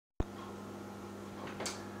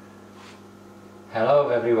Hello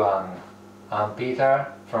everyone, I'm Peter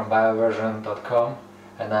from Bioversion.com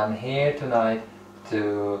and I'm here tonight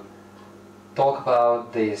to talk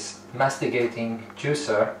about this masticating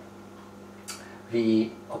juicer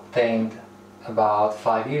we obtained about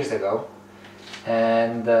 5 years ago.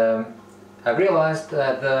 And I realized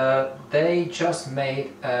that they just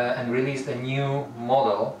made and released a new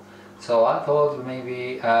model, so I thought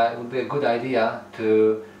maybe it would be a good idea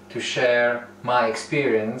to share my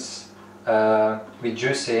experience with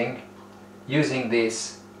juicing using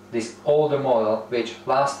this older model, which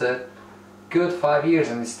lasted good 5 years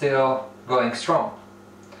and is still going strong.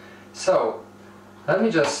 So let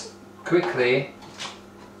me just quickly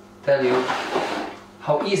tell you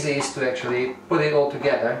how easy it is to actually put it all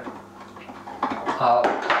together. I'll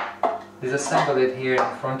disassemble it here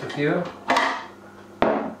in front of you.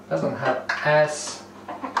 Doesn't have as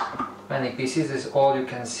many pieces, is all you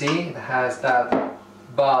can see. It has that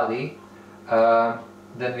body.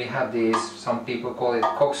 Then we have these, some people call it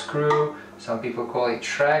corkscrew, some people call it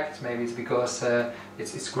Shrek, maybe it's because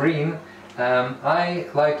it's green. I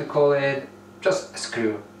like to call it just a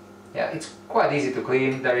screw. Yeah, it's quite easy to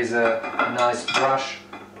clean. There is a nice brush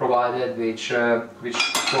provided which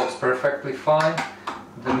works perfectly fine.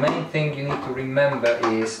 The main thing you need to remember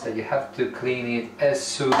is that you have to clean it as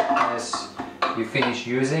soon as you finish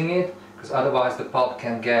using it, because otherwise the pulp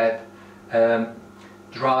can get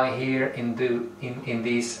dry here in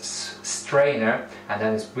this strainer, and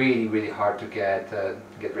then it's really hard to get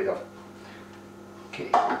rid of. Okay.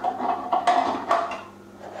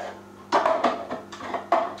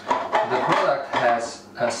 The product has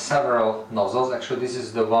several nozzles. Actually, this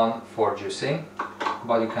is the one for juicing,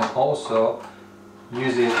 but you can also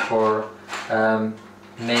use it for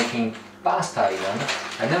making pasta even.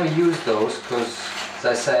 I never used those because, as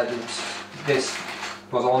I said, this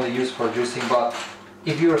was only used for juicing, but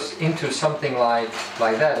if you're into something like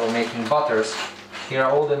that, or making butters, here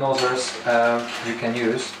are all the nozzles you can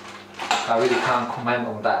use. I really can't comment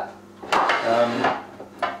on that.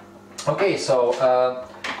 Okay, so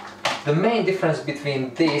the main difference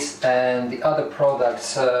between this and the other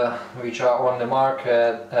products which are on the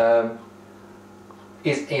market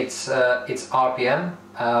is its RPM.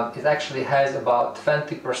 It actually has about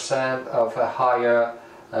 20% of a higher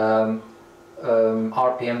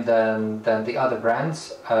RPM than the other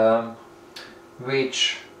brands,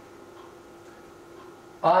 which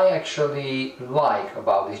I actually like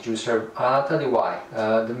about this juicer. I'll tell you why.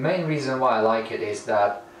 The main reason why I like it is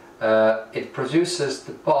that it produces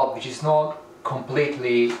the pulp which is not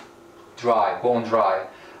completely dry, bone dry,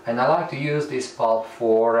 and I like to use this pulp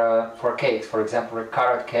for cakes, for example a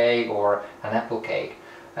carrot cake or an apple cake,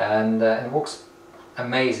 and it works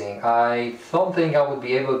amazing. I don't think I would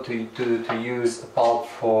be able to use the pulp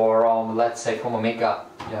for let's say from a mega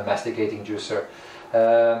masticating juicer,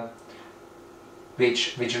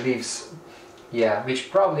 which leaves, yeah, which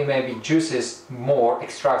probably maybe juices more,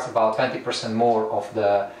 extracts about 20% more of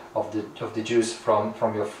the juice from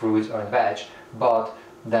your fruit or veg, but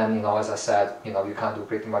then as I said, you can't do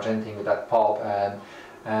pretty much anything with that pulp,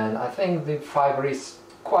 and I think the fiber is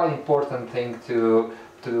quite important thing to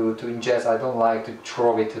ingest. I don't like to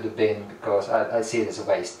throw it to the bin because I see it as a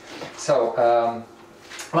waste. So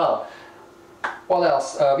well, what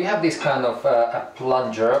else? We have this kind of a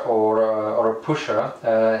plunger or a pusher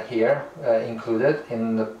here included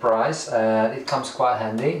in the price, and it comes quite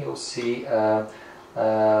handy. You'll see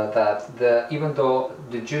that even though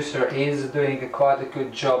the juicer is doing quite a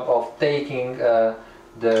good job of taking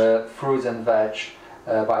the fruits and veg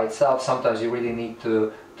by itself, sometimes you really need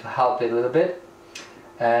to help it a little bit.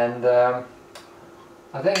 And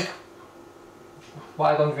I think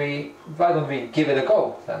why don't we give it a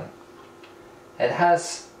go then? It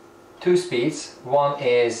has two speeds. One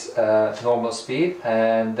is normal speed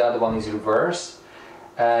and the other one is reverse.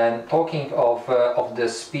 And talking of the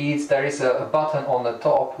speeds, there is a button on the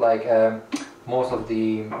top like most of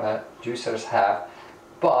the juicers have,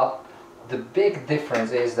 but the big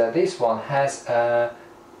difference is that this one has a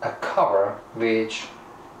cover which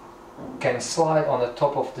can slide on the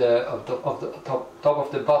top of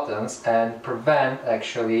the buttons and prevent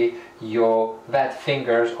actually your wet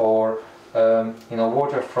fingers or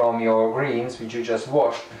water from your greens which you just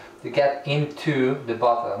washed to get into the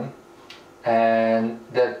button, and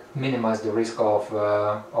that minimize the risk of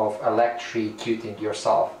electrocuting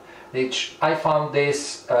yourself, which I found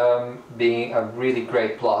this being a really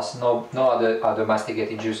great plus. No other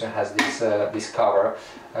masticating juicer has this cover,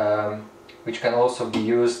 which can also be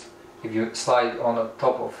used if you slide on the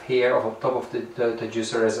top of here, on top of the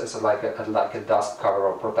juicer as like a dust cover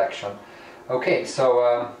or protection. Okay,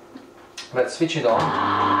 so let's switch it on.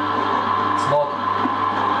 It's not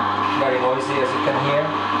very noisy, as you can hear.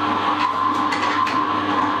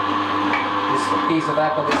 This piece of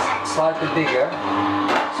apple is slightly bigger,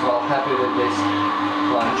 so I'm happy with this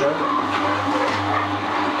plunger.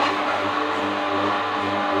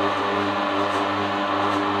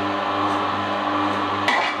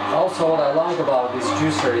 Also, what I like about this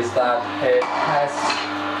juicer is that it has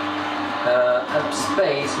a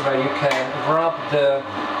space where you can wrap the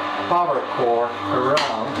power cord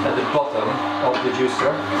around at the bottom of the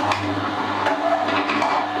juicer.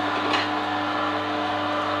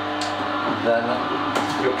 Then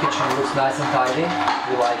your kitchen looks nice and tidy.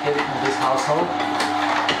 We like it in this household.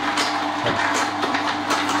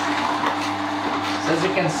 So as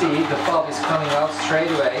you can see, the pulp is coming out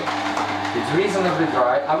straight away. It's reasonably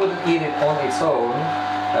dry. I wouldn't eat it on its own,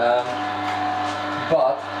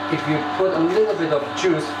 but if you put a little bit of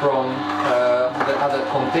juice from the other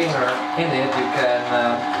container in it, you can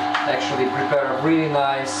actually prepare a really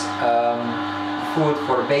nice food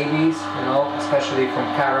for babies, you know, especially from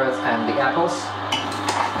carrots and the apples.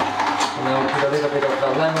 You know, put a little bit of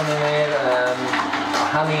lemon in it,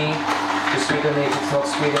 honey to sweeten it if it's not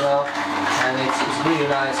sweet enough, and it's really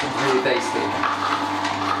nice and really tasty.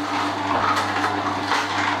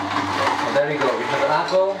 So there you go, we have an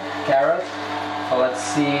apple, carrot. So let's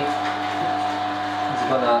see, it's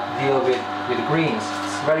gonna deal with greens.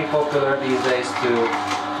 It's very popular these days to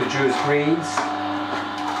juice greens,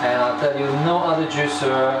 and I'll tell you, no other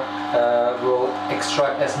juicer will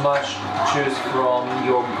extract as much juice from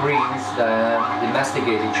your greens than the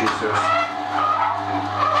masticating juicers.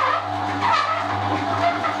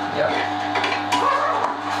 Yeah,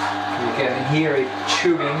 you can hear it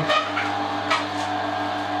chewing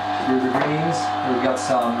through the greens. We've got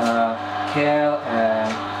some kale, and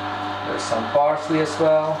there's some parsley as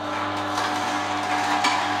well.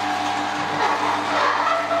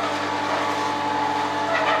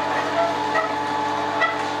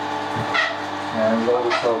 And we've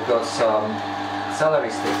also got some celery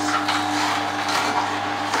sticks.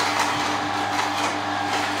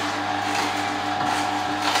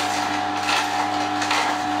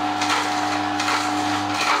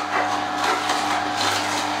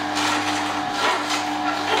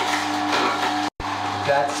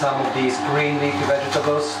 Add some of these green leafy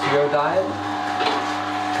vegetables to your diet.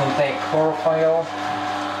 Contain chlorophyll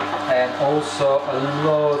and also a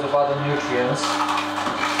lot of other nutrients.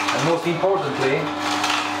 And most importantly,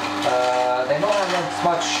 they don't have as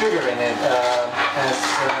much sugar in it as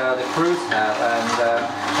the fruits have. And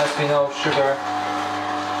as we know, sugar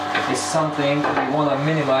is something we want to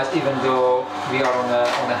minimize, even though we are on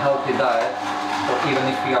a healthy diet. Or even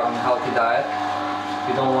if we are on a healthy diet,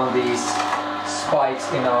 we don't want these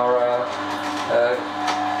spikes in our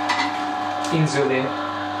insulin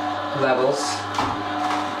levels.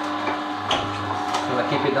 I'm gonna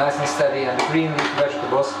keep it nice and steady, and the green leafy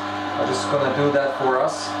vegetables are just gonna do that for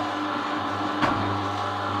us.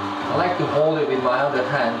 I like to hold it with my other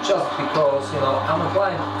hand just because, you know, I'm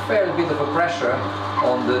applying a fair bit of a pressure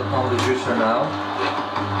on the juicer now.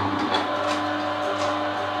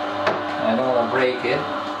 I don't want to break it.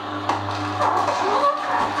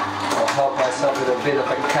 Help myself with a bit of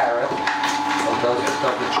a carrot, so does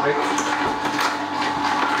the trick.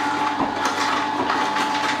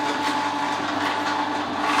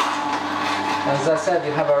 As I said,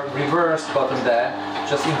 you have a reverse button there,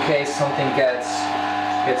 just in case something gets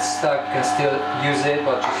stuck. You can still use it,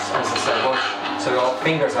 but just, as I said, watch so your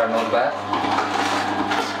fingers are not wet.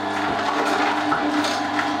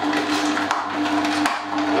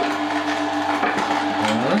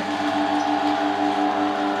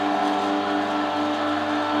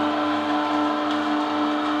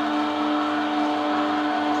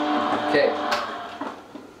 Okay,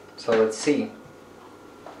 so let's see.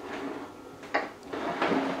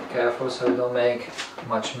 Careful so you don't make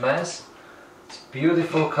much mess. It's a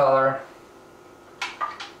beautiful color.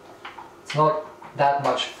 It's not that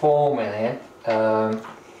much foam in it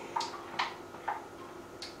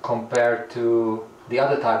compared to the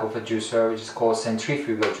other type of a juicer, which is called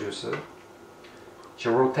centrifugal juicer.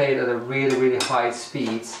 You rotate at a really high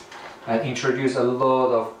speeds and introduce a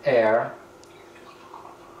lot of air,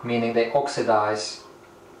 meaning they oxidize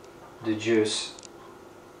the juice,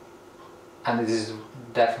 and this is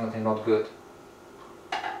definitely not good.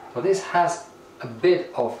 So this has a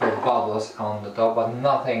bit of bubbles on the top, but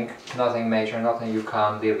nothing major, nothing you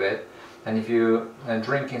can't deal with. And if you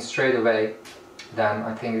drink it straight away, then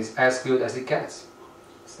I think it's as good as it gets.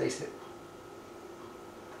 Let's taste it.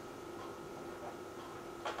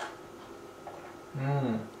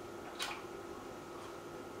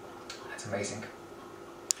 That's amazing.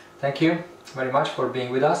 Thank you very much for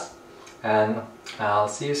being with us. and I'll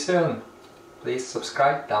see you soon. Please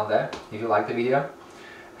subscribe down there if you like the video,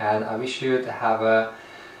 and I wish you to have a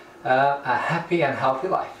happy and healthy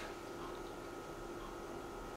life.